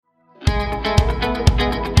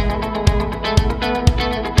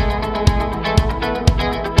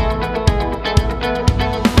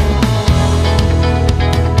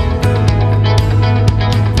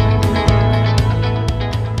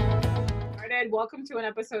started. Welcome to an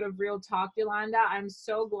episode of Real Talk, Yolanda. I'm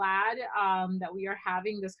so glad that we are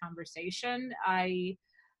having this conversation. And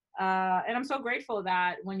I'm so grateful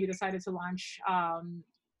that when you decided to launch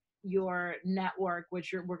your network,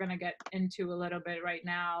 which we're going to get into a little bit right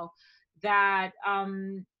now, that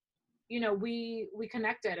we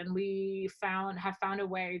connected and we have found a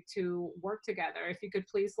way to work together. If you could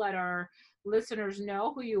please let our listeners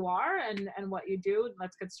know who you are and what you do,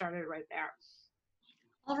 let's get started right there.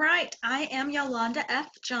 All right, I am Yolanda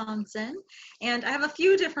F. Johnson, and I have a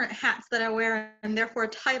few different hats that I wear and therefore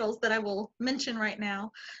titles that I will mention right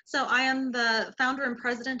now. So I am the founder and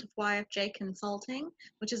president of YFJ Consulting,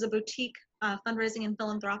 which is a boutique fundraising and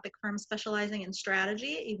philanthropic firm specializing in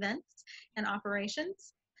strategy, events, and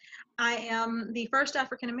operations. I am the first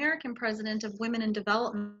African-American president of Women in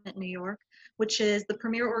Development New York, which is the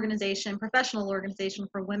premier professional organization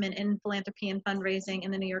for women in philanthropy and fundraising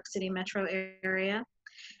in the New York City metro area.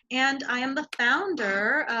 And I am the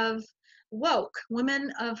founder of Woke,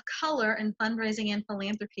 Women of Color in Fundraising and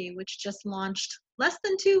Philanthropy, which just launched less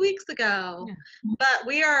than 2 weeks ago. Yeah. But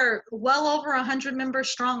we are well over 100 members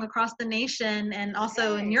strong across the nation and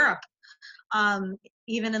also in Europe,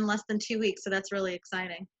 even in less than 2 weeks. So that's really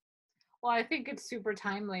exciting. Well, I think it's super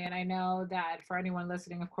timely. And I know that for anyone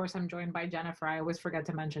listening, of course, I'm joined by Jennifer. I always forget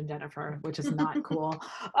to mention Jennifer, which is not cool.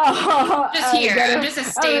 Just here. I'm just a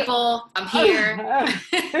staple. I'm here.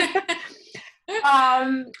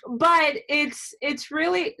 But it's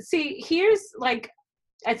really, here's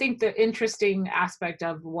I think the interesting aspect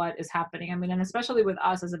of what is happening. I mean, and especially with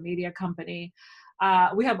us as a media company,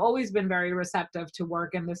 we have always been very receptive to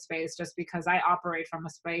work in this space just because I operate from a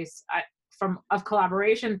space of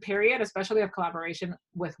collaboration, period, especially of collaboration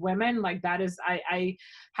with women. Like that is, I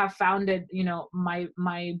have founded,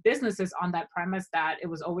 my businesses on that premise that it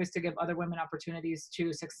was always to give other women opportunities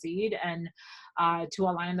to succeed and to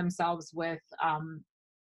align themselves with,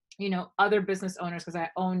 other business owners, because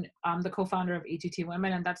I'm the co-founder of ETT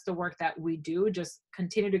Women, and that's the work that we do. Just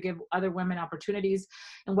continue to give other women opportunities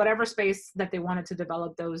in whatever space that they wanted to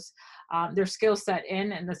develop those their skill set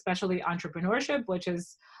in, and especially entrepreneurship, which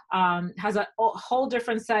is has a whole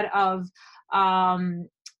different set of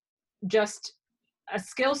just a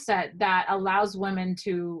skill set that allows women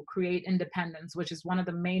to create independence, which is one of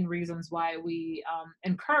the main reasons why we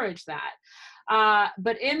encourage that.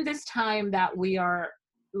 But in this time that we are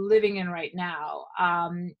living in right now,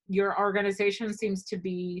 your organization seems to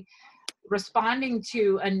be responding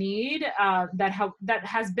to a need that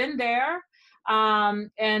has been there,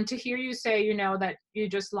 and to hear you say that you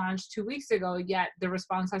just launched 2 weeks ago, yet the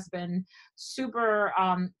response has been super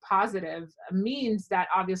positive, means that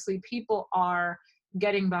obviously people are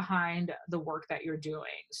getting behind the work that you're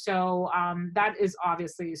doing. So that is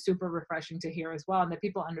obviously super refreshing to hear as well, and that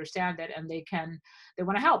people understand it and they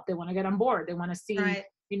want to help, they want to get on board, they want to see right.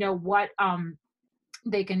 What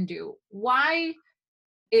they can do. Why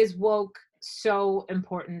is Woke so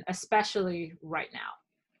important, especially right now?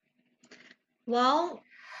 Well,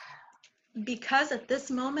 because at this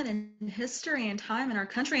moment in history and time in our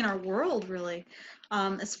country and our world, really,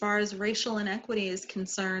 as far as racial inequity is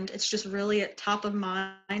concerned, it's just really at top of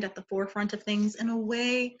mind, at the forefront of things, in a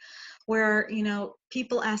way where,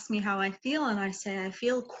 people ask me how I feel, and I say I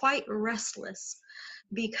feel quite restless,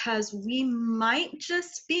 because we might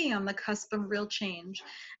just be on the cusp of real change.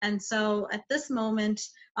 And so at this moment,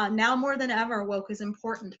 now more than ever, Woke is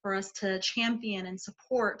important for us to champion and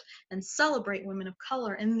support and celebrate women of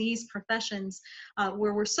color in these professions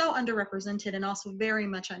where we're so underrepresented and also very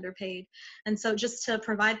much underpaid. And so just to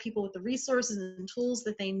provide people with the resources and tools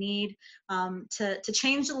that they need to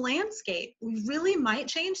change the landscape, we really might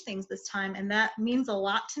change things this time. And that means a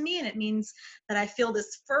lot to me. And it means that I feel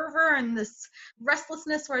this fervor and this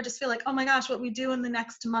restlessness where I just feel like, oh my gosh, what we do in the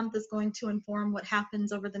next month is going to inform what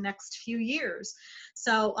happens over the next few years.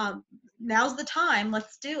 So now's the time.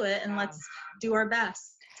 Let's do it, and let's do our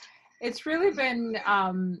best. It's really been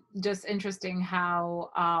just interesting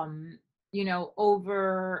how,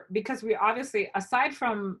 because we obviously, aside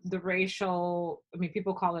from the racial,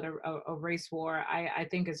 people call it a race war. I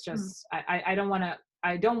think it's just, I don't want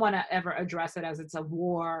to ever address it as it's a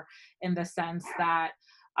war in the sense that,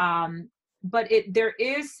 but there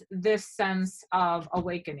is this sense of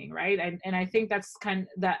awakening, right? And I think that's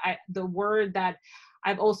the word that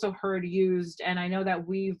I've also heard used, and I know that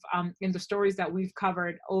we've, in the stories that we've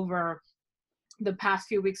covered over the past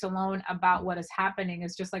few weeks alone about what is happening,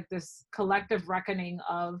 is just like this collective reckoning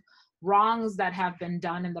of wrongs that have been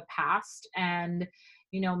done in the past, and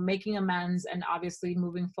making amends, and obviously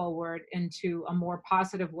moving forward into a more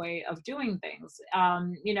positive way of doing things.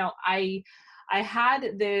 I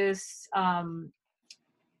had this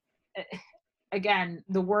again,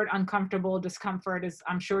 the word uncomfortable, discomfort is,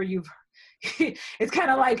 I'm sure you've, it's kind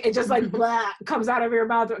of like, it just like blah comes out of your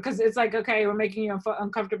mouth, because it's like, okay, we're making you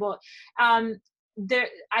uncomfortable.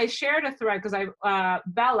 I shared a thread because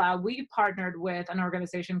Bella, we partnered with an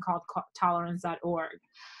organization called tolerance.org.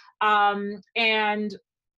 And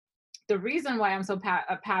the reason why I'm so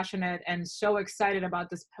passionate and so excited about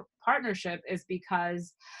this partnership is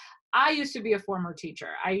because I used to be a former teacher.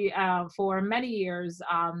 For many years,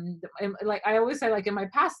 like I always say, like in my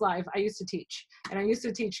past life, I used to teach, and I used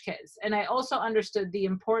to teach kids. And I also understood the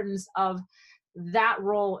importance of that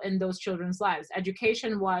role in those children's lives.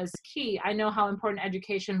 Education was key. I know how important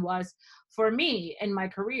education was for me in my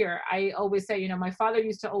career. I always say, my father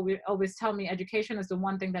used to always tell me, education is the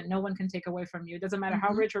one thing that no one can take away from you. It doesn't matter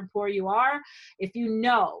how rich or poor you are. If you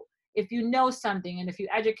know something, and if you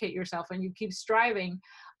educate yourself and you keep striving,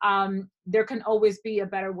 there can always be a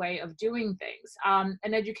better way of doing things.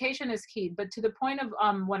 And education is key. But to the point of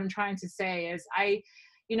what I'm trying to say is,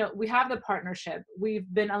 we have the partnership. We've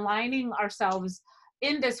been aligning ourselves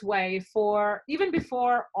in this way for even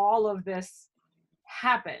before all of this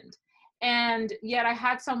happened. And yet I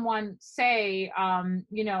had someone say,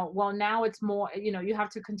 well, now it's more, you have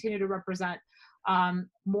to continue to represent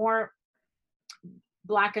more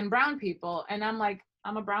Black and brown people. And I'm like,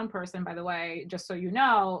 I'm a brown person, by the way, just so you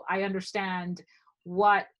know. I understand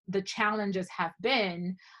what the challenges have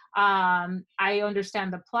been. I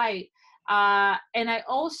understand the plight. And I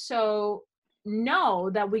also know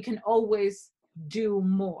that we can always do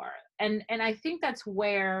more. And I think that's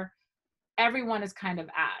where everyone is kind of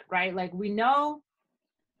at, right? Like, we know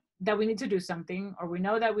that we need to do something, or we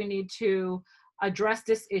know that we need to address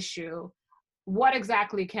this issue. What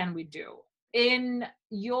exactly can we do? In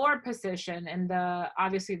your position, and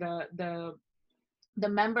obviously the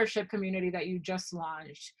membership community that you just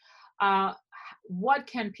launched, what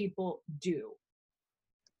can people do?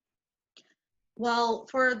 Well,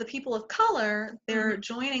 for the people of color, they're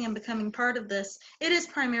joining and becoming part of this. It is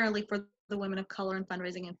primarily for the women of color in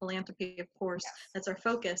fundraising and philanthropy, of course. Yes. That's our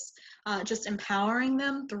focus. Just empowering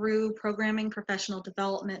them through programming, professional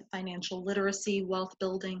development, financial literacy, wealth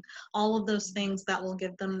building, all of those things that will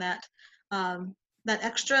give them that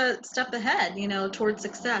extra step ahead, towards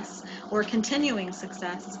success or continuing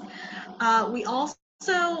success. We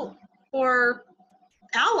also, for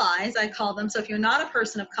allies, I call them. So if you're not a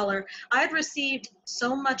person of color, I've received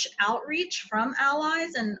so much outreach from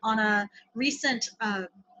allies, and on a recent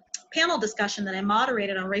panel discussion that I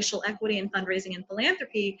moderated on racial equity in fundraising and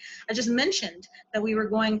philanthropy, I just mentioned that we were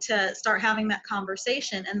going to start having that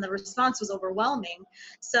conversation, and the response was overwhelming.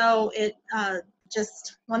 So it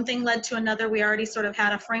just one thing led to another. We already sort of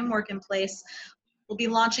had a framework in place. We'll be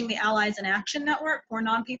launching the Allies in Action Network for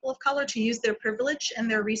non-people of color to use their privilege and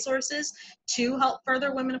their resources to help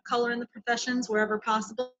further women of color in the professions wherever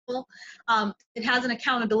possible. It has an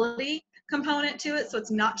accountability component to it, so it's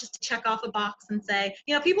not just to check off a box and say,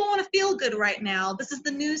 people want to feel good right now. This is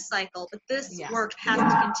the news cycle, but this work has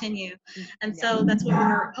to continue. And so that's what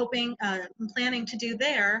we're hoping and planning to do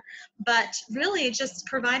there. But really just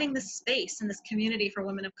providing this space in this community for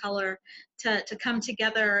women of color to come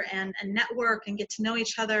together and network and get to know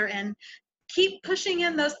each other and keep pushing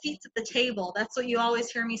in those seats at the table. That's what you always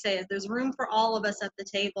hear me say, is there's room for all of us at the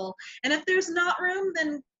table. And if there's not room,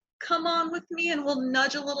 then come on with me and we'll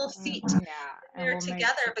nudge a little seat there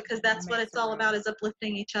together, because that's what it's all about, is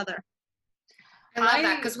uplifting each other. I love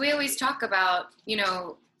that, because we always talk about,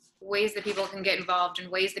 ways that people can get involved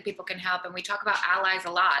and ways that people can help. And we talk about allies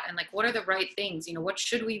a lot, and like, what are the right things? What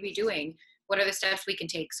should we be doing? What are the steps we can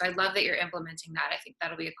take? So I love that you're implementing that. I think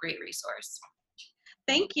that'll be a great resource.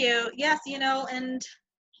 Thank you. Yes, and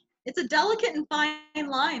it's a delicate and fine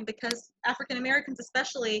line, because African Americans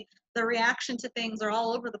especially, the reaction to things are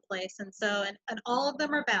all over the place. And so, and all of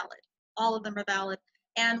them are valid. All of them are valid.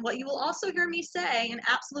 And what you will also hear me say in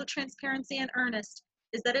absolute transparency and earnest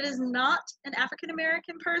is that it is not an African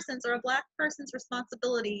American person's or a Black person's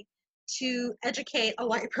responsibility to educate a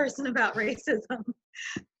white person about racism.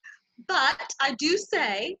 But I do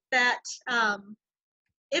say that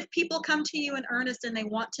if people come to you in earnest and they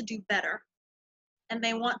want to do better, and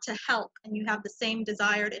they want to help, and you have the same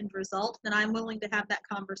desired end result, then I'm willing to have that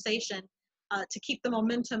conversation to keep the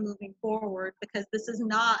momentum moving forward, because this is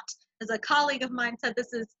not, as a colleague of mine said,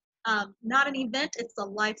 this is not an event, it's a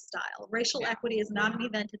lifestyle. Racial equity is not an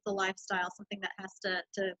event, it's a lifestyle, something that has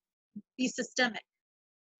to be systemic.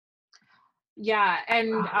 Yeah,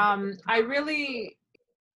 and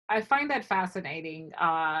I find that fascinating,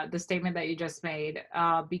 the statement that you just made,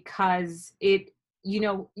 because it,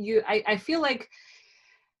 I feel like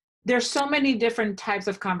there's so many different types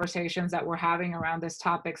of conversations that we're having around this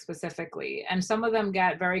topic specifically, and some of them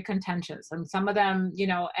get very contentious, and some of them, you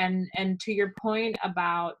know, and to your point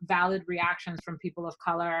about valid reactions from people of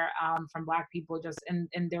color, from Black people, just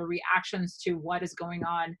in their reactions to what is going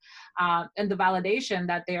on, and the validation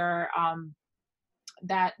that they're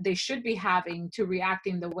that they should be having to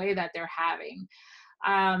reacting the way that they're having.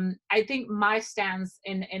 I think my stance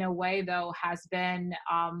in a way though has been,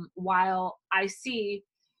 while I see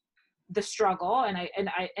the struggle,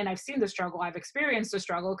 and I've seen the struggle, I've experienced the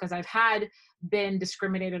struggle, because I've been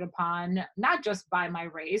discriminated upon, not just by my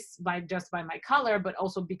race, by my color, but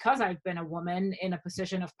also because I've been a woman in a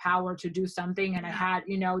position of power to do something, and I had,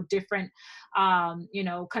 you know, different you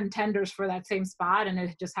know, contenders for that same spot, and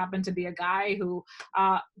it just happened to be a guy who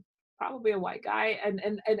probably a white guy, and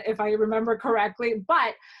if I remember correctly,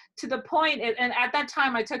 but to the point, and at that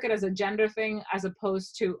time I took it as a gender thing as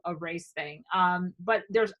opposed to a race thing. But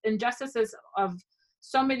there's injustices of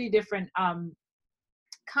so many different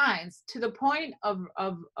kinds. To the point of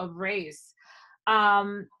race,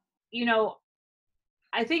 you know,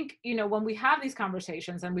 I think, you know, when we have these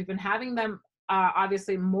conversations, and we've been having them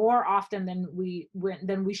obviously more often than we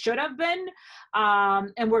should have been,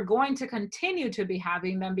 and we're going to continue to be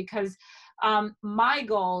having them, because my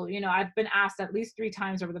goal, you know, I've been asked at least 3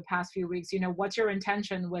 times over the past few weeks, you know, what's your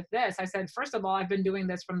intention with this? I said, first of all, I've been doing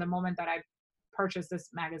this from the moment that I purchased this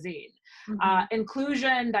magazine.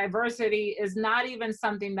 Inclusion, diversity is not even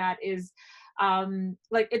something that is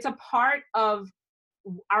like, it's a part of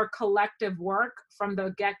our collective work from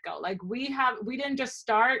the get-go. Like, we didn't just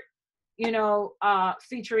start, you know,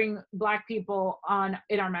 featuring Black people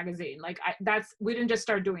in our magazine. Like, we didn't just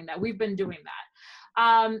start doing that. We've been doing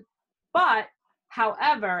that. But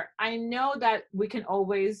however, I know that we can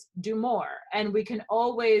always do more, and we can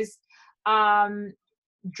always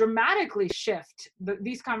dramatically shift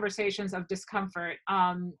these conversations of discomfort,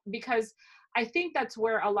 because I think that's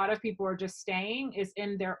where a lot of people are just staying, is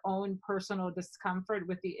in their own personal discomfort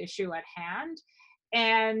with the issue at hand.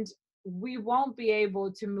 And we won't be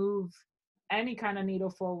able to move any kind of needle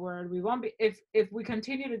forward. We won't be, if we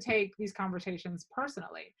continue to take these conversations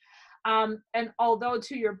personally. And although,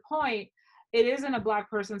 to your point, it isn't a Black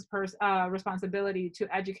person's responsibility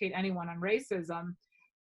to educate anyone on racism,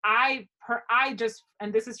 I just,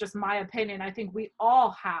 and this is just my opinion, I think we all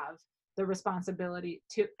have the responsibility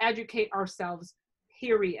to educate ourselves,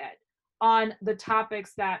 period, on the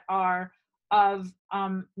topics that are of,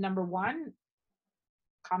 number one,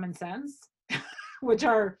 common sense, which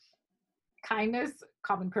are kindness,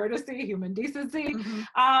 common courtesy, human decency,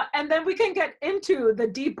 and then we can get into the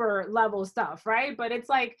deeper level stuff, right? But it's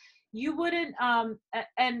like, you wouldn't, and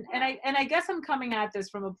I guess I'm coming at this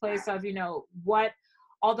from a place of, you know, what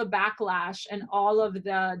all the backlash and all of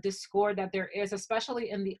the discord that there is,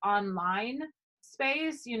 especially in the online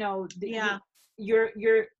space, you know,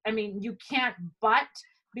 you're, I mean, you can't but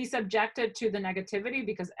be subjected to the negativity,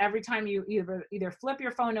 because every time you either flip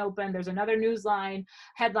your phone open, there's another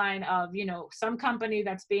headline of, you know, some company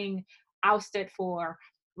that's being ousted for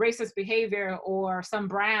racist behavior, or some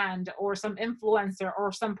brand, or some influencer,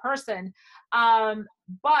 or some person.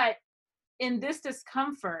 But in this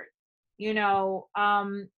discomfort, you know,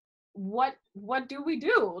 what do we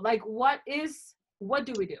do? Like, what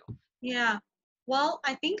do we do? Yeah. Well,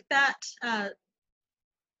 I think that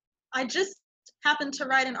I just happened to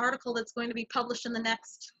write an article that's going to be published in the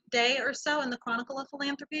next day or so in the Chronicle of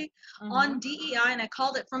Philanthropy on DEI, and I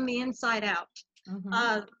called it From the Inside Out.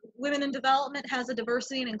 Women in Development has a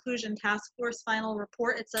diversity and inclusion task force final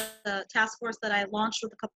report. It's a task force that I launched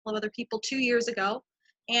with a couple of other people 2 years ago,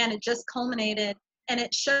 and it just culminated. And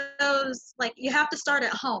it shows, like, you have to start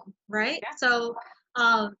at home, right? Yeah. So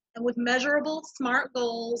with measurable, smart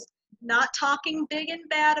goals, not talking big and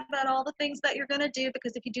bad about all the things that you're going to do,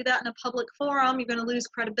 because if you do that in a public forum, you're going to lose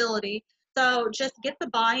credibility. So just get the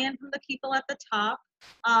buy-in from the people at the top.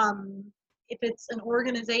 If it's an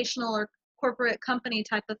organizational or corporate company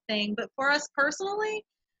type of thing. But for us personally,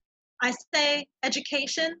 I say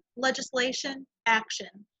education, legislation, action.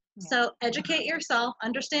 Yeah. So educate yourself,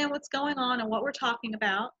 understand what's going on and what we're talking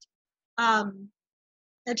about.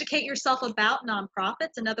 Educate yourself about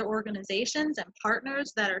nonprofits and other organizations and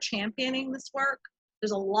partners that are championing this work.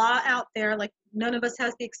 There's a lot out there. Like, none of us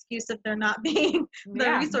has the excuse of there not being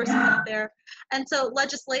the resources out there. And so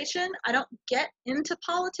legislation, I don't get into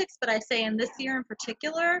politics, but I say in this year in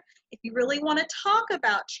particular, if you really want to talk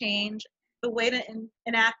about change, the way to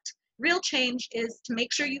enact real change is to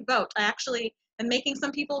make sure you vote. I actually am making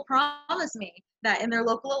some people promise me that in their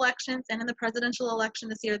local elections and in the presidential election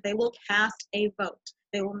this year, they will cast a vote.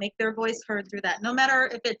 They will make their voice heard through that. No matter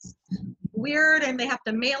if it's weird and they have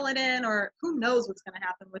to mail it in, or who knows what's going to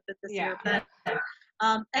happen with it this year. But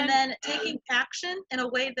and then taking action in a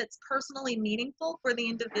way that's personally meaningful for the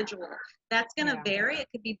individual. That's going to vary. It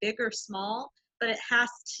could be big or small, but it has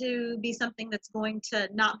to be something that's going to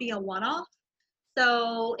not be a one-off.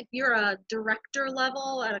 So if you're a director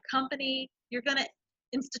level at a company, you're going to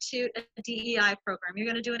institute a DEI program. You're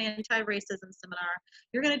going to do an anti-racism seminar.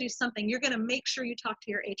 You're going to do something. You're going to make sure you talk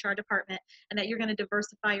to your HR department and that you're going to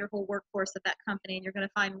diversify your whole workforce at that company. And you're going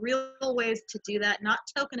to find real ways to do that, not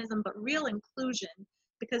tokenism, but real inclusion,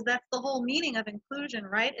 because that's the whole meaning of inclusion,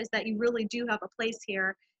 right? Is that you really do have a place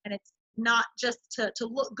here, and it's not just to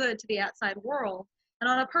look good to the outside world. And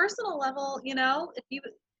on a personal level, you know, if you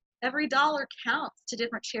every dollar counts to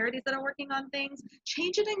different charities that are working on things.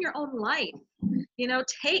 Change it in your own life. You know,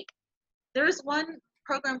 there's one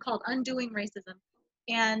program called Undoing Racism.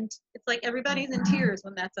 And it's like everybody's in tears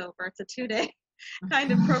when that's over. It's a 2-day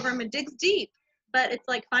kind of program. It digs deep. But it's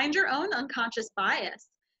like find your own unconscious bias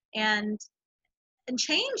and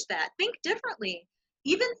change that. Think differently.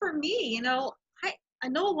 Even for me, you know, I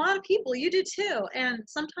know a lot of people, you do too. And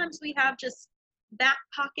sometimes we have just back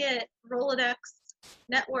pocket Rolodex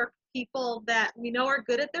network people that we know are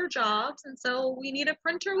good at their jobs, and so we need a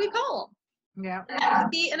printer, we call them. Yeah. And that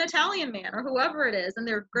could be an Italian man or whoever it is, and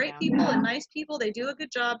they're great people and nice people. They do a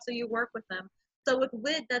good job, so you work with them. So with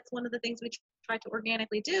WID, that's one of the things we try to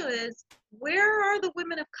organically do is, where are the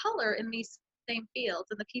women of color in these same fields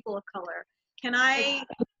and the people of color? Can I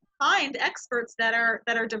find experts that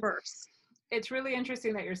are diverse? It's really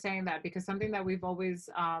interesting that you're saying that, because something that we've always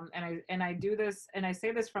and I do this, and I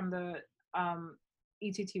say this from the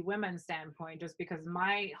ETT women standpoint, just because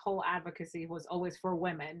my whole advocacy was always for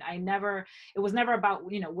women. It was never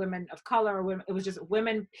about, you know, women of color or women, it was just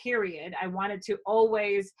women, period. I wanted to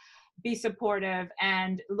always be supportive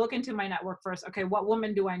and look into my network first. Okay, what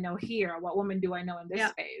woman do I know here? What woman do I know in this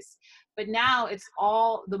space? But now it's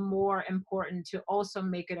all the more important to also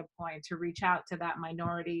make it a point to reach out to that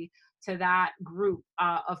minority, to that group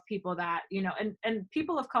of people that, you know, and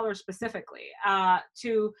people of color specifically,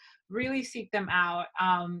 to really seek them out,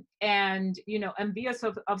 and, you know, and be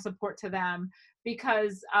of support to them.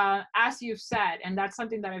 Because as you've said, and that's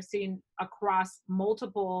something that I've seen across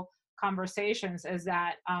multiple conversations, is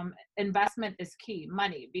that investment is key,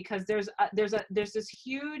 money, because there's this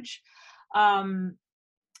huge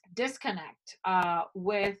disconnect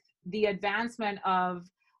with the advancement of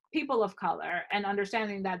people of color, and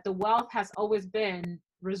understanding that the wealth has always been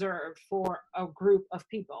reserved for a group of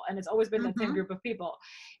people, and it's always been the same group of people.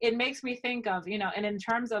 It makes me think of, you know, and in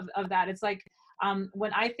terms of that, it's like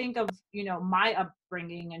when I think of, you know, my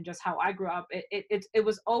upbringing and just how I grew up, it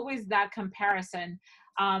was always that comparison.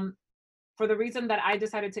 For the reason that I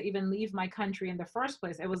decided to even leave my country in the first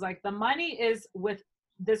place, it was like the money is with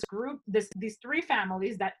this group, these three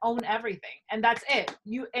families that own everything, and that's it.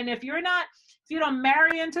 And if you don't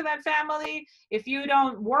marry into that family, if you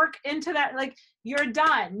don't work into that, like, you're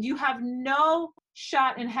done. You have no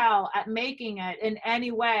shot in hell at making it in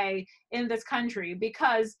any way in this country,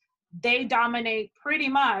 because they dominate pretty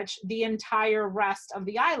much the entire rest of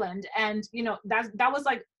the island. And, you know, that was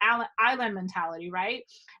like island mentality, right?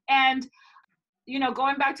 And, you know,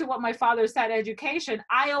 going back to what my father said, education,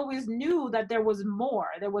 I always knew that there was more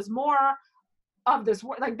of this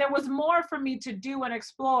work. Like, there was more for me to do and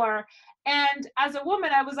explore. And as a woman,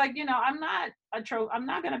 I was like, you know, I'm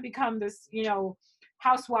not going to become this, you know,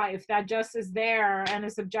 housewife that just is there and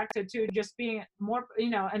is subjected to just being more, you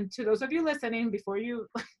know. And to those of you listening, before you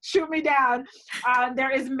shoot me down, there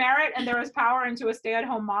is merit and there is power into a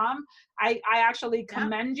stay-at-home mom. I actually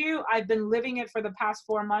commend you. I've been living it for the past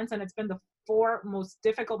 4 months, and it's been the 4 most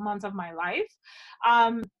difficult months of my life,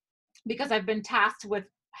 because I've been tasked with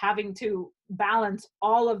having to balance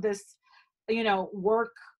all of this, you know,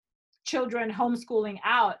 work, children, homeschooling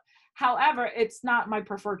out. However, it's not my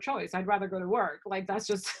preferred choice. I'd rather go to work. Like, that's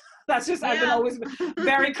just I've been always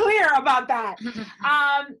very clear about that.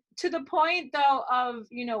 To the point though of,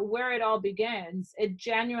 you know, where it all begins, it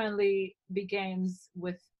genuinely begins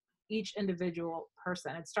with each individual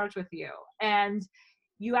person. It starts with you. And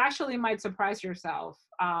you actually might surprise yourself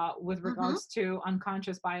with regards to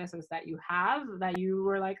unconscious biases that you have, that you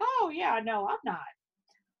were like, oh yeah, no,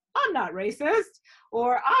 I'm not racist,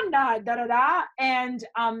 or I'm not da-da-da. And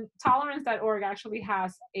tolerance.org actually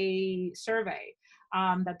has a survey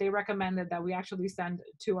that they recommended that we actually send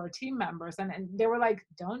to our team members. And they were like,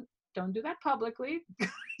 don't don't do that publicly.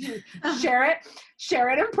 share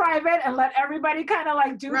it in private and let everybody kind of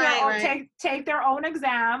like do their own, take their own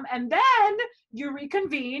exam, and then you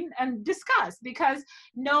reconvene and discuss, because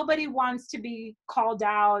nobody wants to be called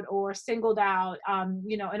out or singled out,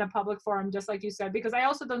 you know, in a public forum, just like you said, because I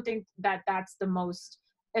also don't think that that's the most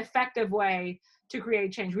effective way to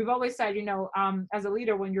create change. We've always said, you know, as a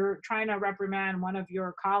leader, when you're trying to reprimand one of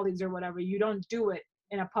your colleagues or whatever, you don't do it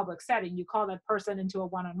in a public setting. You call that person into a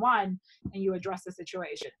one-on-one and you address the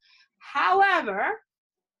situation. However,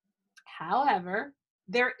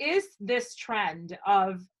 there is this trend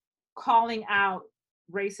of calling out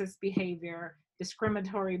racist behavior,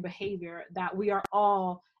 discriminatory behavior that we are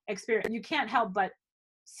all experiencing. You can't help but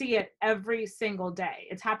see it every single day.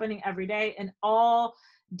 It's happening every day in all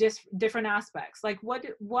different aspects. Like what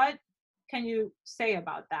can you say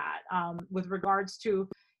about that, with regards to,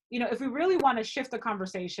 you know, if we really want to shift the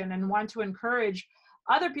conversation and want to encourage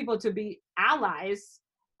other people to be allies,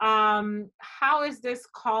 how is this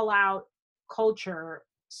call out culture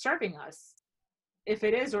serving us, if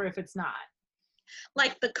it is or if it's not?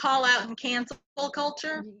 Like the call out and cancel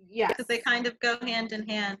culture? Yes. Because they kind of go hand in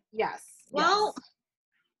hand. Yes. Well,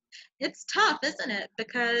 it's tough, isn't it?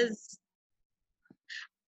 Because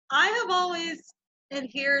I have always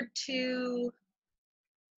adhered to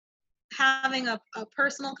having a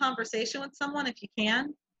personal conversation with someone if you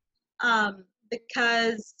can,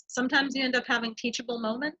 because sometimes you end up having teachable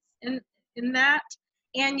moments in that,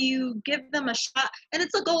 and you give them a shot, and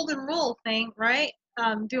it's a golden rule thing, right?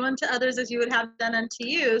 Do unto others as you would have done unto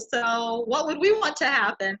you. So what would we want to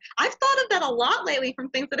happen? I've thought of that a lot lately from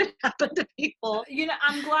things that have happened to people. You know,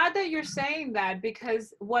 I'm glad that you're saying that,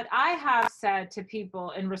 because what I have said to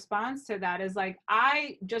people in response to that is like,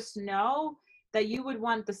 I just know that you would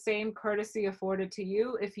want the same courtesy afforded to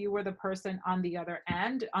you if you were the person on the other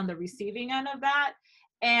end, on the receiving end of that.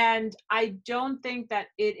 And I don't think that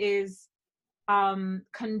it is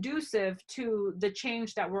conducive to the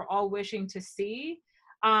change that we're all wishing to see.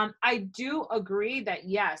 I do agree that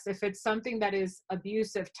yes, if it's something that is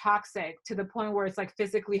abusive, toxic, to the point where it's like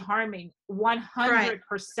physically harming, 100%. Right.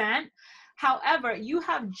 However, you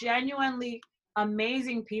have genuinely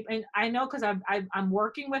amazing people, and I know because I'm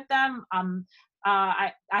working with them.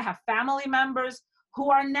 I have family members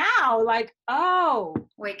who are now like, oh,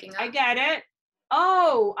 waking up. I get it.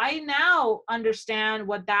 Oh, I now understand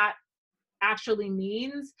what that actually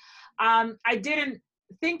means. I didn't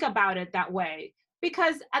think about it that way,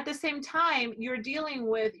 because at the same time you're dealing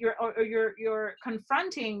with you're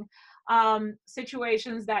confronting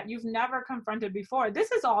situations that you've never confronted before.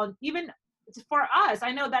 This is all, even for us,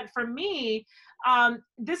 I know that for me,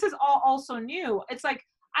 this is all also new. It's like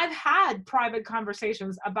I've had private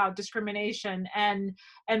conversations about discrimination and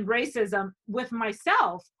racism with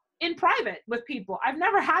myself in private with people. I've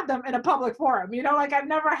never had them in a public forum, you know, like I've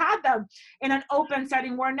never had them in an open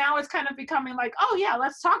setting where now it's kind of becoming like, oh yeah,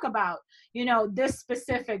 let's talk about, you know, this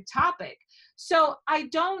specific topic. So I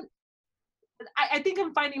think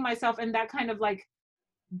I'm finding myself in that kind of like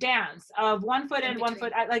dance of one foot in, one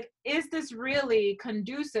foot out. Like, is this really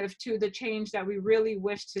conducive to the change that we really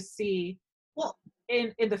wish to see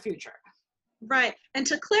in the future? Right. And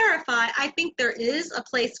to clarify, I think there is a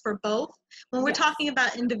place for both. When we're talking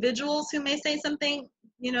about individuals who may say something,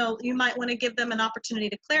 you know, you might want to give them an opportunity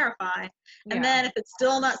to clarify. And then if it's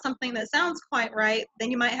still not something that sounds quite right,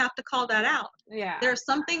 then you might have to call that out. Yeah. There are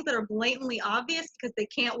some things that are blatantly obvious because they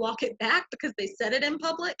can't walk it back because they said it in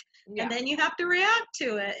public. Yeah. And then you have to react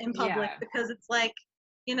to it in public because it's like,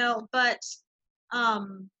 you know, but,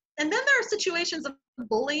 and then there are situations of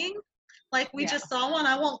bullying. Like we just saw one,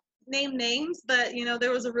 I won't name names, but you know,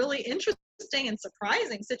 there was a really interesting and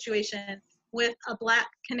surprising situation with a Black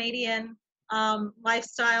Canadian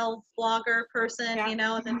lifestyle blogger person, you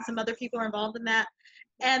know, and then some other people are involved in that.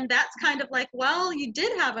 And that's kind of like, well, you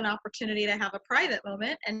did have an opportunity to have a private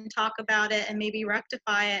moment and talk about it and maybe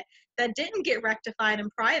rectify it. That didn't get rectified in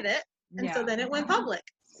private. And so then it went public.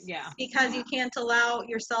 Yeah. Because you can't allow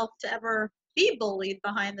yourself to ever be bullied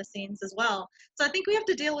behind the scenes as well. So I think we have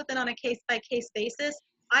to deal with it on a case-by-case basis.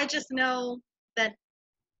 I just know that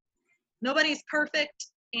nobody's perfect,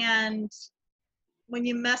 and when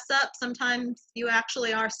you mess up, sometimes you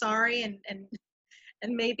actually are sorry and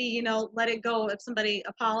maybe, you know, let it go if somebody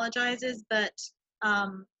apologizes, but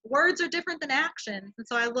words are different than actions. And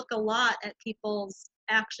so I look a lot at people's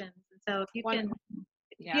actions. And so if you can,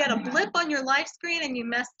 if you had a blip on your life screen and you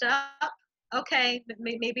messed up, okay,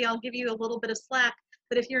 maybe I'll give you a little bit of slack.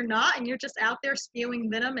 But if you're not, and you're just out there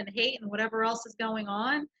spewing venom and hate and whatever else is going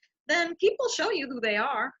on, then people show you who they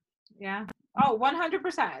are. Yeah. Oh,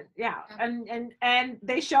 100%. Yeah. And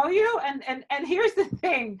they show you, and here's the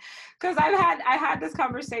thing, because I had this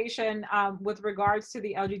conversation with regards to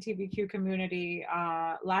the LGBTQ community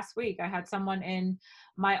last week. I had someone in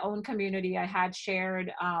my own community. I had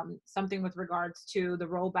shared something with regards to the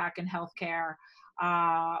rollback in healthcare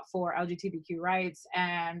for LGBTQ rights,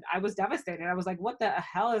 and I was devastated. I was like, what the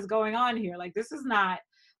hell is going on here? Like, this is not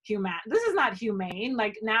humane.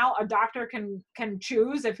 Like, now a doctor can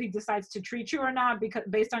choose if he decides to treat you or not, because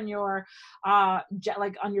based on your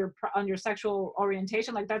like on your sexual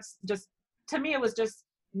orientation. Like, that's just, to me, it was just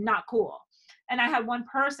not cool. And I had one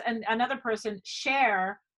person and another person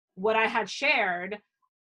share what I had shared,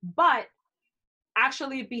 but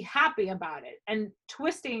actually be happy about it and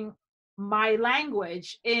twisting my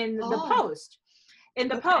language in the post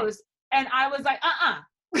and I was like,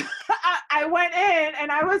 I went in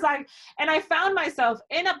and I was like, and I found myself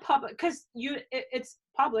in a public, because it's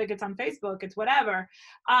public, it's on Facebook, it's whatever.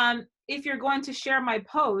 If you're going to share my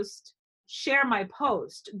post,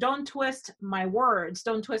 don't twist my words,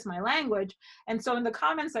 don't twist my language. And so in the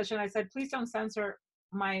comment section I said, please don't censor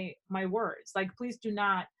my words, like, please do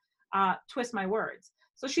not twist my words.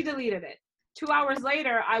 So she deleted it. 2 hours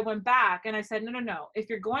later I went back and I said, no, if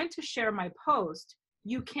you're going to share my post,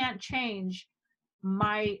 you can't change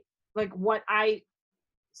my, like, what I,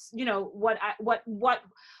 you know,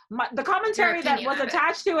 the commentary that was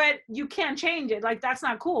attached to it, you can't change it. Like, that's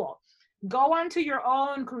not cool. Go onto your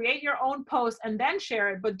own, create your own post and then share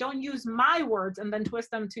it, but don't use my words and then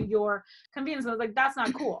twist them to your convenience. I was like, that's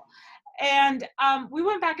not cool. And we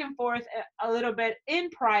went back and forth a little bit in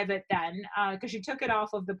private then, because she took it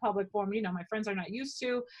off of the public forum. You know, my friends are not used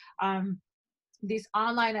to these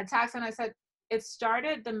online attacks. And I said, it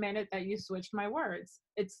started the minute that you switched my words.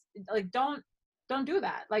 It's like, don't do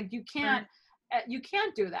that. Like, you can't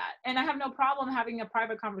do that. And I have no problem having a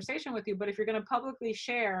private conversation with you, but if you're going to publicly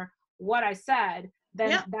share what I said,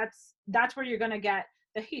 then that's where you're going to get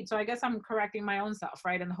the heat. So I guess I'm correcting my own self,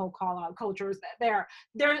 right? And the whole call out culture is that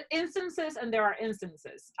there are instances and there are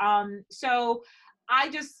instances. So I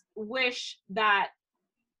just wish that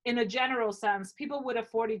in a general sense, people would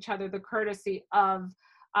afford each other the courtesy of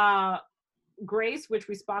grace, which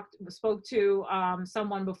we spoke to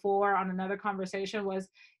someone before on another conversation, was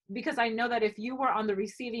because I know that if you were on the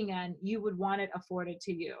receiving end, you would want it afforded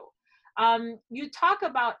to you. You talk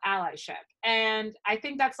about allyship, and I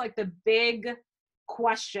think that's like the big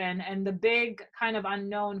question and the big kind of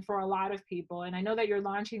unknown for a lot of people. And I know that you're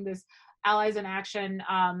launching this Allies in Action,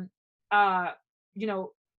 you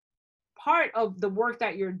know, part of the work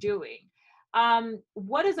that you're doing.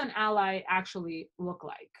 What does an ally actually look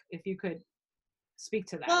like? If you could speak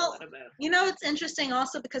to that a little bit. You know, it's interesting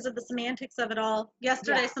also because of the semantics of it all.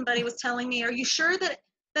 Yesterday, somebody was telling me, are you sure that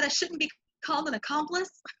I shouldn't be called an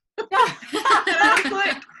accomplice? And I was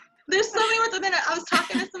like, there's so many words. And then I was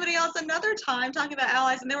talking to somebody else another time talking about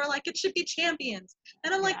allies, and they were like, it should be champions.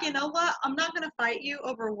 And I'm like, you know what? I'm not going to fight you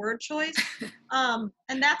over word choice. And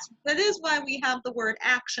that is why we have the word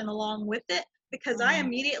action along with it, because I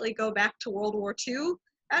immediately go back to World War II.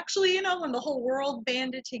 Actually, you know, when the whole world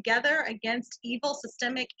banded together against evil,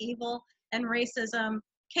 systemic evil and racism,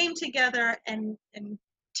 came together and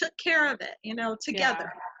took care of it, you know,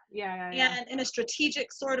 together. And in a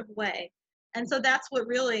strategic sort of way. And so that's what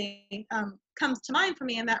really comes to mind for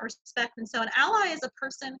me in that respect. And so an ally is a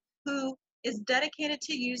person who is dedicated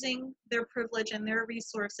to using their privilege and their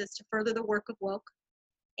resources to further the work of woke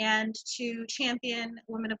and to champion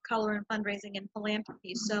women of color in fundraising and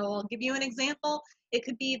philanthropy. So I'll give you an example. It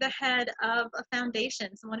could be the head of a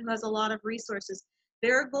foundation, someone who has a lot of resources.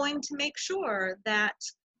 They're going to make sure that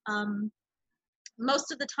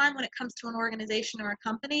most of the time when it comes to an organization or a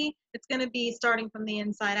company, it's going to be starting from the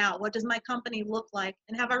inside out. What does my company look like?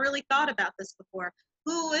 And have I really thought about this before?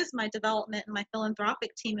 Who is my development and my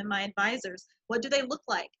philanthropic team and my advisors? What do they look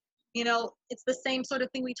like? You know, it's the same sort of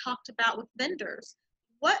thing we talked about with vendors.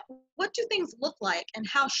 What do things look like, and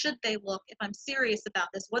how should they look if I'm serious about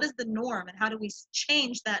this? What is the norm, and how do we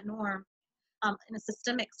change that norm in a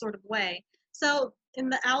systemic sort of way? So in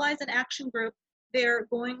the Allies in Action group, they're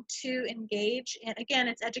going to engage in, again,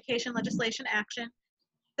 it's education, legislation, action.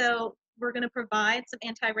 So we're going to provide some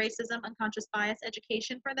anti-racism, unconscious bias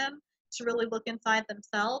education for them to really look inside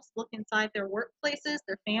themselves, look inside their workplaces,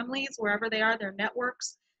 their families, wherever they are, their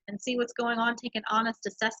networks, and see what's going on, take an honest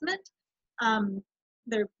assessment.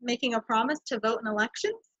 They're making a promise to vote in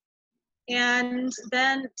elections, and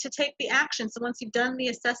then to take the action. So once you've done the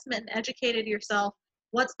assessment and educated yourself,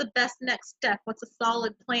 what's the best next step? What's a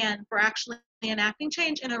solid plan for actually enacting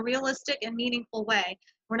change in a realistic and meaningful way?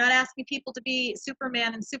 We're not asking people to be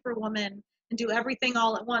Superman and Superwoman and do everything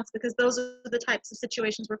all at once, because those are the types of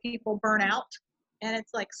situations where people burn out. And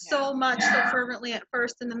it's like so much so fervently at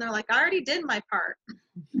first, and then they're like, I already did my part.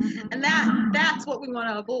 And that's what we want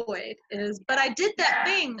to avoid is, but I did that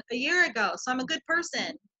thing a year ago, so I'm a good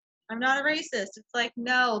person. I'm not a racist. It's like,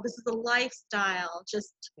 no, this is a lifestyle.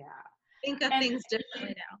 Just think of things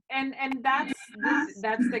differently now. And that's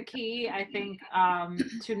the key, I think,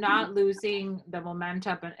 to not losing the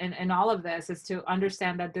momentum in all of this, is to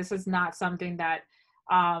understand that this is not something that,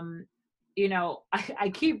 you know, I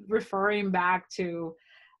keep referring back to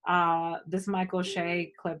this Michael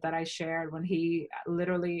Shea clip that I shared when he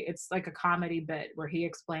literally, it's like a comedy bit where he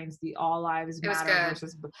explains the all lives matter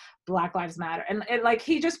versus Black Lives Matter. And it, like,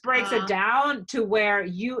 he just breaks it down to where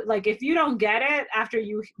you, like, if you don't get it after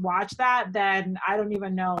you watch that, then I don't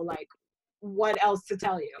even know, like, what else to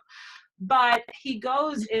tell you. But he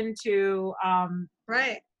goes into,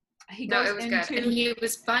 he goes it was into, good. And he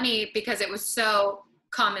was funny because it was so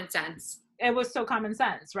common sense. It was so common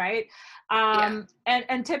sense, right? And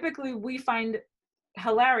typically we find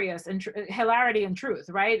hilarity in truth,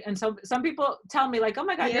 right? And so some people tell me like, oh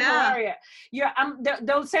my God, you're hilarious.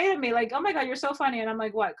 They'll say to me like, oh my God, you're so funny. And I'm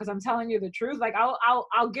like, what? Because I'm telling you the truth. Like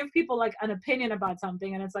I'll give people like an opinion about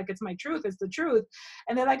something, and it's like, it's my truth, it's the truth.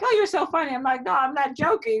 And they're like, oh, you're so funny. I'm like, no, I'm not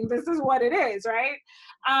joking. This is what it is, right?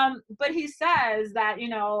 But he says that, you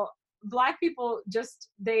know, Black people just,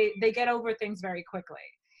 they get over things very quickly.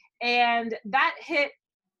 And that hit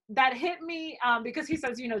me, because he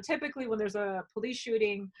says, you know, typically when there's a police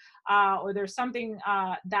shooting or there's something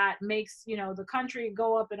that makes, you know, the country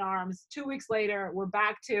go up in arms, 2 weeks later, we're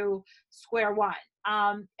back to square one.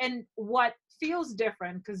 And what feels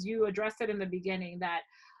different, because you addressed it in the beginning, that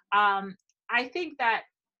I think that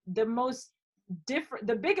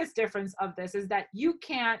the biggest difference of this is that you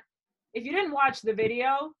can't, if you didn't watch the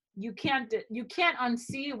video, you can't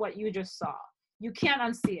unsee what you just saw. You can't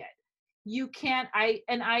unsee it. You can't, I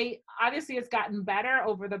obviously it's gotten better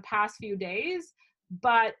over the past few days,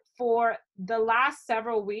 but for the last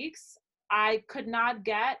several weeks, I could not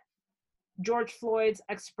get George Floyd's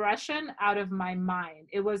expression out of my mind.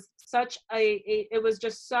 It was such it was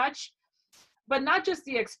just such, but not just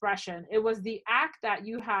the expression, it was the act that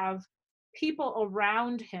you have people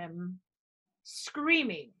around him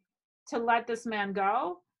screaming to let this man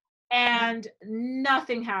go, and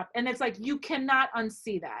nothing happened. And it's like, you cannot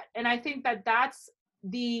unsee that. And I think that that's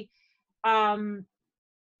the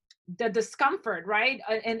discomfort, right?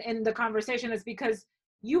 In the conversation, is because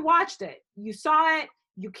you watched it, you saw it,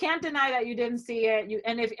 you can't deny that you didn't see it.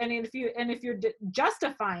 If you're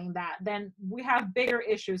justifying that, then we have bigger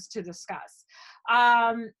issues to discuss.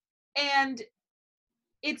 And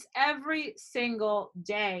it's every single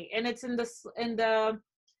day, and it's in the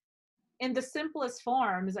simplest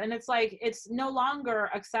forms. And it's like, it's no longer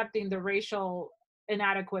accepting the racial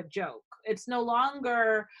inadequate joke. It's no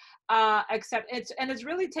longer it's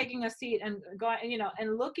really taking a seat and going, you know,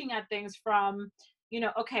 and looking at things from, you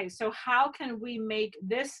know, okay, so how can we make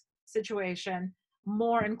this situation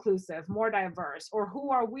more inclusive, more diverse? Or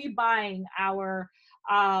who are we buying our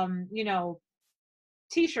you know,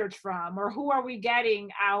 t-shirts from? Or who are we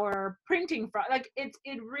getting our printing from? Like, it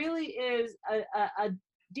really is a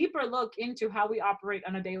deeper look into how we operate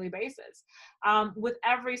on a daily basis, with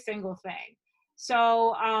every single thing.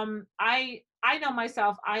 So I know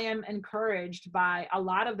myself, I am encouraged by a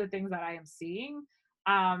lot of the things that I am seeing.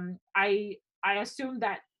 I assume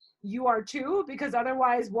that you are too, because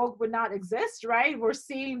otherwise woke would not exist, right? We're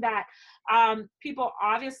seeing that people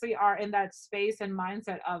obviously are in that space and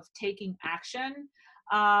mindset of taking action.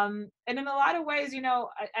 And in a lot of ways, you know,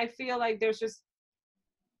 I feel like there's just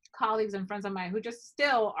colleagues and friends of mine who just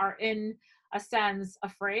still are in a sense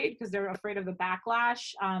afraid, because they're afraid of the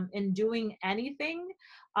backlash in doing anything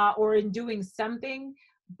or in doing something.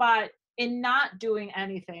 But in not doing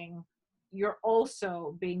anything, you're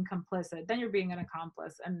also being complicit. Then you're being an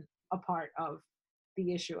accomplice and a part of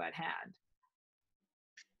the issue at hand.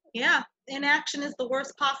 Yeah, inaction is the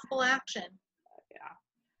worst possible action.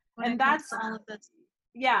 Yeah. And that's all of this.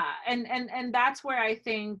 Yeah, and that's where I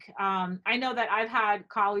think I know that I've had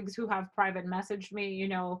colleagues who have private messaged me, you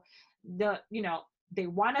know, they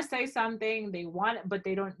want to say something, but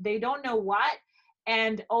they don't know what,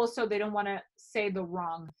 and also they don't want to say the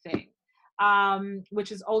wrong thing,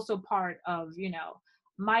 which is also part of, you know,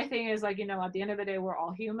 my thing is like, you know, at the end of the day, we're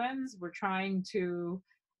all humans. We're trying to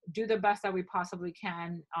do the best that we possibly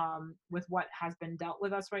can with what has been dealt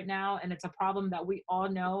with us right now. And it's a problem that we all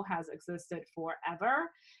know has existed forever.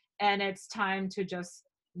 And it's time to just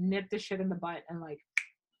nip the shit in the butt and like,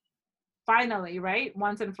 finally, right,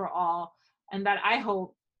 once and for all. And that I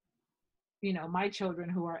hope you know, my children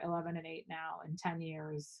who are 11 and 8 now in 10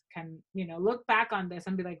 years can, you know, look back on this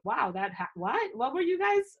and be like, wow, what were you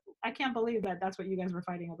guys? I can't believe that that's what you guys were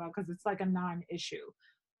fighting about, because it's like a non-issue.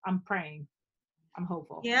 I'm praying. I'm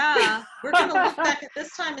hopeful. Yeah, we're going to look back at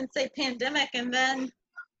this time and say pandemic and then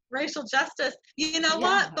racial justice. You know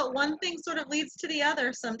what? But one thing sort of leads to the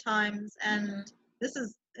other sometimes. And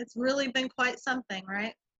it's really been quite something,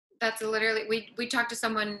 right? That's literally, we talked to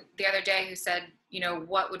someone the other day who said, you know,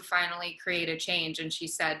 what would finally create a change? And she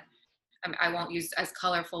said, I won't use as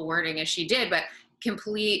colorful wording as she did, but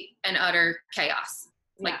complete and utter chaos.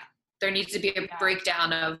 Like there needs to be a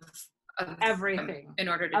breakdown of everything in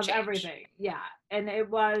order to change everything. Yeah. And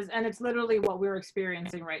it's literally what we're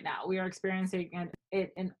experiencing right now. We are experiencing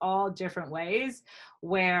it in all different ways,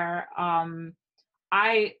 where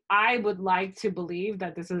I would like to believe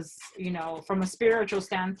that this is, you know, from a spiritual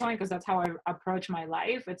standpoint, because that's how I approach my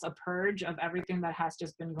life. It's a purge of everything that has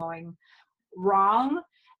just been going wrong.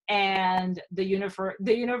 And the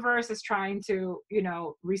universe is trying to, you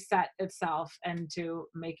know, reset itself and to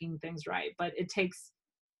making things right. But it takes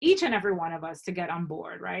each and every one of us to get on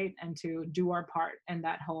board, right? And to do our part in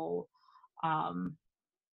that whole,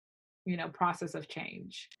 you know, process of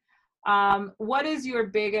change. What is your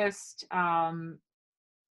biggest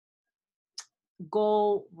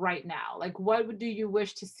goal right now? Like, what do you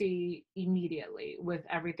wish to see immediately with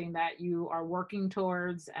everything that you are working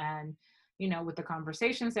towards, and, you know, with the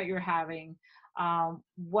conversations that you're having?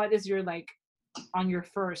 What is your, like, on your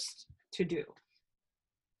first to do?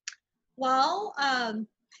 Well,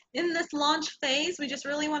 in this launch phase, we just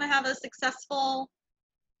really want to have a successful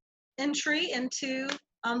entry into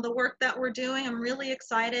the work that we're doing. I'm really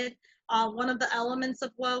excited. One of the elements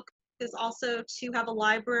of Woke is also to have a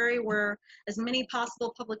library where as many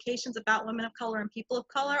possible publications about women of color and people of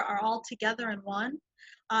color are all together in one.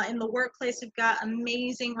 In the workplace, we've got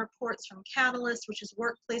amazing reports from Catalyst, which is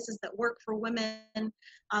workplaces that work for women.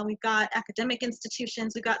 We've got academic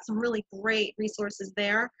institutions. We've got some really great resources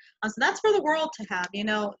there. So that's for the world to have. You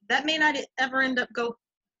know, that may not ever end up go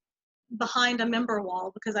behind a member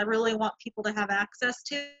wall, because I really want people to have access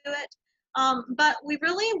to it. But we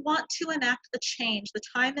really want to enact the change. The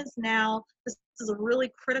time is now. This is a really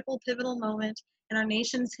critical, pivotal moment in our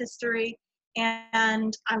nation's history.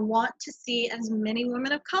 And I want to see as many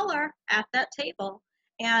women of color at that table.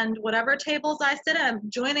 And whatever tables I sit at, I'm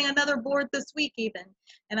joining another board this week even.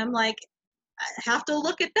 And I'm like, I have to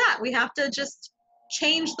look at that. We have to just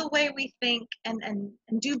change the way we think and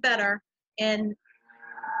do better in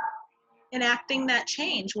enacting that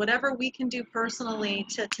change. Whatever we can do personally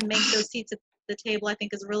to make those seats at the table, I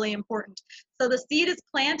think is really important. So the seed is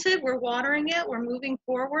planted, we're watering it, we're moving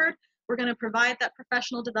forward. We're going to provide that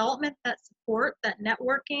professional development, that support, that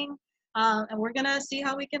networking, and we're going to see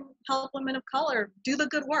how we can help women of color do the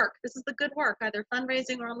good work. This is the good work, either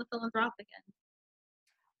fundraising or on the philanthropic end.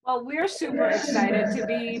 Well, we're super excited to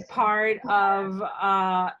be part of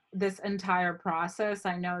this entire process.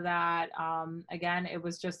 I know that, again, it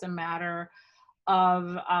was just a matter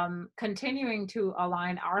of continuing to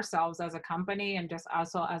align ourselves as a company and just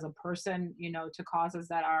also as a person, you know, to causes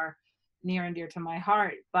that are near and dear to my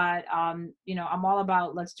heart. But, you know, I'm all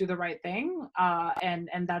about let's do the right thing.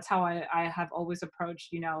 And that's how I have always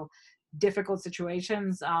approached, you know, difficult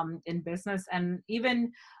situations in business, and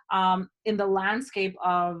even in the landscape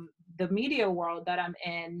of the media world that I'm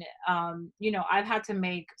in. You know, I've had to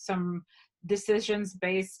make some decisions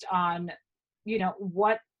based on, you know,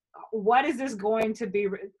 what is this going to be,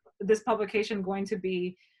 this publication going to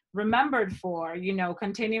be remembered for, you know,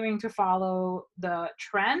 continuing to follow the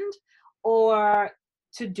trend or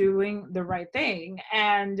to doing the right thing.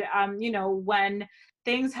 And, you know, when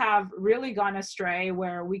things have really gone astray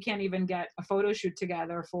where we can't even get a photo shoot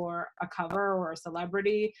together for a cover or a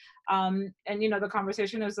celebrity. And, you know, the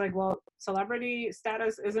conversation is like, well, celebrity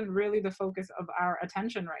status isn't really the focus of our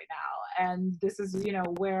attention right now. And this is, you know,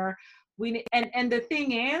 where we, and the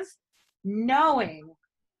thing is, knowing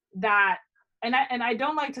that, and I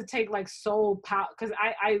don't like to take like sole power, because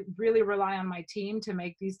I really rely on my team to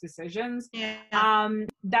make these decisions,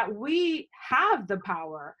 that we have the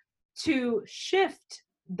power to shift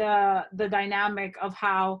the dynamic of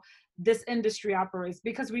how this industry operates,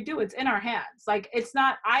 because we do. It's in our hands. Like, it's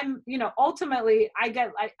not, I'm, you know, ultimately I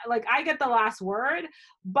get the last word,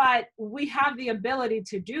 but we have the ability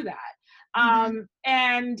to do that.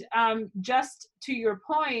 And just to your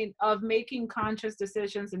point of making conscious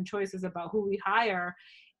decisions and choices about who we hire,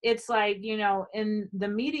 it's like, you know, in the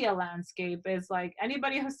media landscape, is like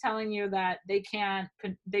anybody who's telling you that they can't,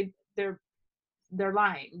 they're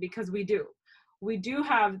lying, because we do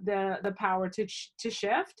have the power to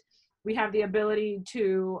shift. We have the ability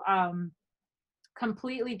to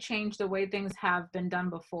completely change the way things have been done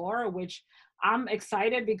before, which I'm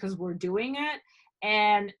excited because we're doing it.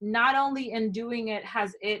 And not only in doing it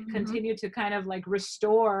has it continued to kind of like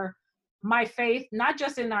restore my faith, not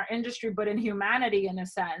just in our industry, but in humanity in a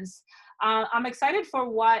sense. I'm excited for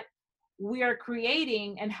what we are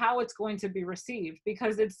creating and how it's going to be received,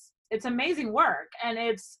 because it's amazing work. And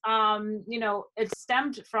it's, you know, it's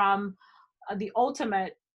stemmed from the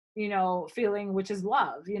ultimate, you know, feeling, which is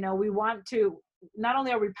love. You know, we want to, not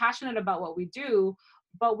only are we passionate about what we do,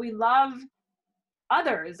 but we love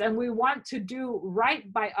others and we want to do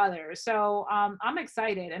right by others. So I'm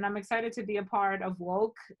excited, and I'm excited to be a part of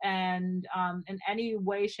Woke, and in any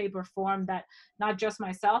way, shape, or form that not just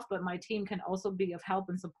myself but my team can also be of help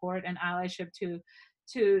and support and allyship to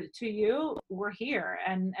you. We're here,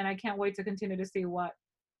 and I can't wait to continue to see what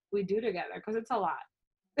we do together, because it's a lot.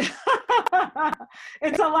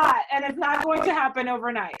 It's a lot, and it's not going to happen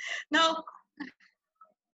overnight. No.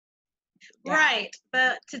 Yeah. Right,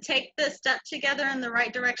 but to take the step together in the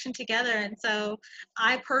right direction together. And so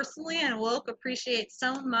I personally and Woke appreciate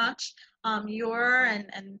so much your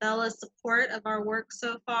and Bella's support of our work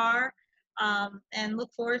so far, and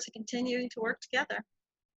look forward to continuing to work together.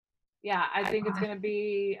 Yeah, I think it's going to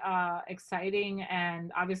be exciting,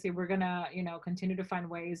 and obviously we're going to, you know, continue to find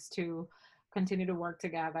ways to continue to work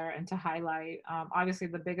together and to highlight. Obviously,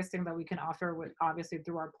 the biggest thing that we can offer with, obviously,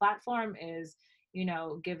 through our platform is, you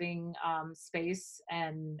know, giving space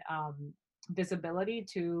and visibility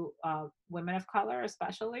to women of color,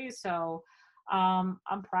 especially. So I'm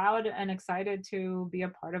proud and excited to be a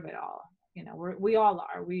part of it all. You know, we all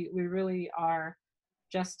are. We really are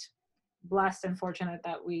just blessed and fortunate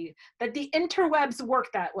that the interwebs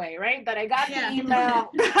work that way, right? That I got the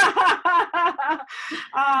email.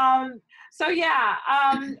 So yeah,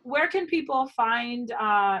 where can people find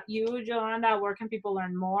you, Jolanda? Where can people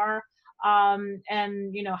learn more?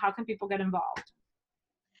 And, you know, how can people get involved?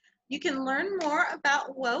 You can learn more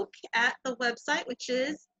about Woke at the website, which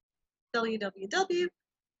is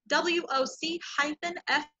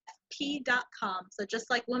www.woc-fp.com. So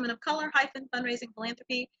just like women of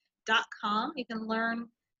color-fundraising-philanthropy.com, you can learn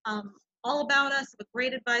all about us, a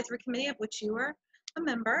great advisory committee of which you are a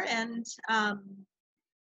member.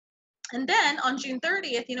 And then on June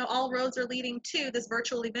 30th, you know, all roads are leading to this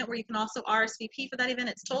virtual event where you can also RSVP for that event.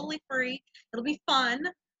 It's totally free. It'll be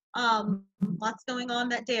fun. Lots going on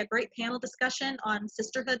that day. A great panel discussion on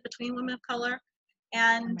sisterhood between women of color.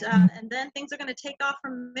 And then things are going to take off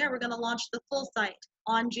from there. We're going to launch the full site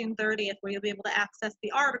on June 30th, where you'll be able to access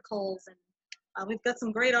the articles. And we've got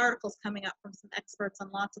some great articles coming up from some experts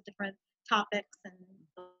on lots of different topics, and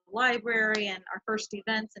the library, and our first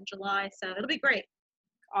events in July. So it'll be great.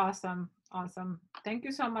 Awesome. Thank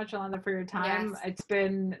you so much, Jolanda, for your time. Yes. It's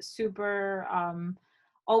been super,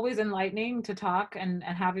 always enlightening to talk and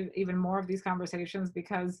have even more of these conversations,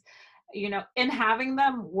 because, you know, in having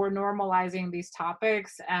them, we're normalizing these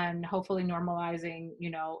topics and hopefully normalizing, you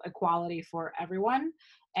know, equality for everyone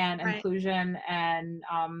and right. Inclusion. And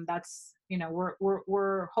that's, you know,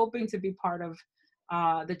 we're hoping to be part of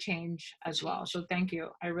the change as well. So thank you.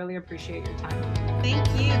 I really appreciate your time. Thank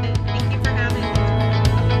you for having me.